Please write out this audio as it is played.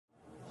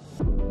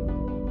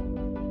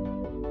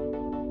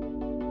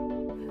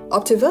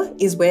Optiver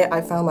is where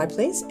I found my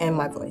place and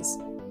my voice.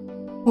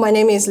 My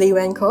name is Lih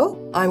Wen.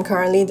 I'm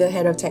currently the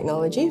Head of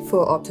Technology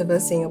for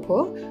Optiver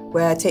Singapore,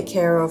 where I take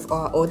care of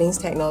all things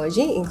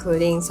technology,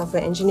 including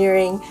software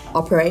engineering,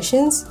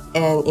 operations,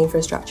 and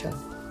infrastructure.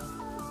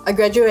 I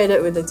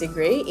graduated with a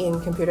degree in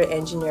computer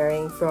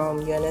engineering from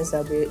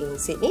UNSW in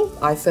Sydney.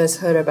 I first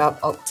heard about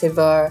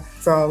Optiver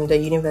from the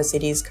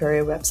university's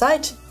career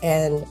website,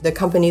 and the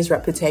company's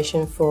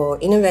reputation for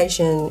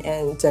innovation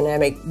and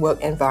dynamic work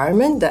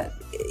environment that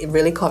it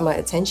really caught my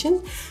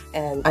attention,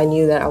 and I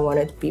knew that I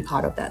wanted to be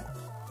part of that.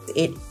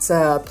 It's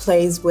a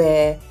place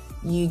where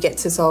you get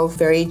to solve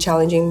very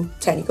challenging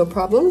technical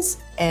problems,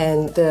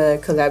 and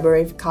the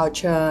collaborative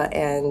culture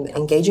and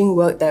engaging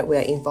work that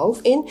we're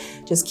involved in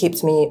just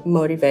keeps me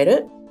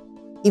motivated.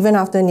 Even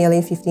after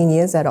nearly 15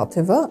 years at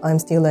Optiver, I'm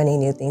still learning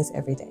new things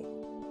every day.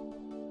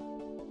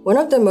 One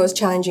of the most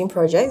challenging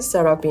projects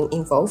that I've been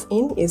involved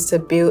in is to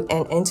build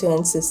an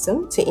end-to-end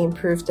system to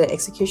improve the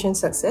execution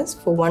success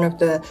for one of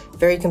the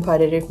very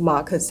competitive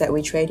markets that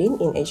we trade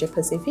in Asia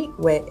Pacific,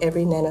 where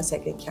every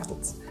nanosecond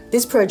counts.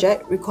 This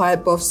project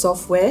required both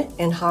software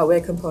and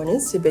hardware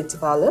components to be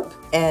developed,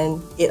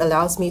 and it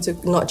allows me to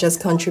not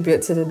just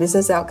contribute to the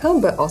business outcome,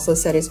 but also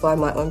satisfy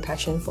my own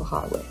passion for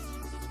hardware.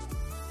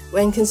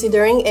 When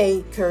considering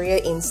a career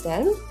in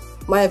STEM,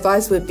 my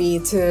advice would be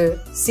to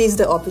seize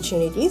the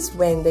opportunities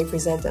when they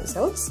present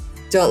themselves.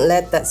 Don't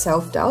let that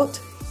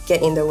self-doubt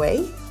get in the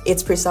way.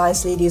 It's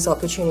precisely these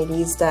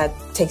opportunities that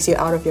takes you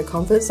out of your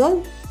comfort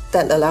zone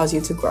that allows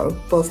you to grow,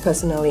 both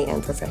personally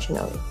and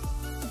professionally.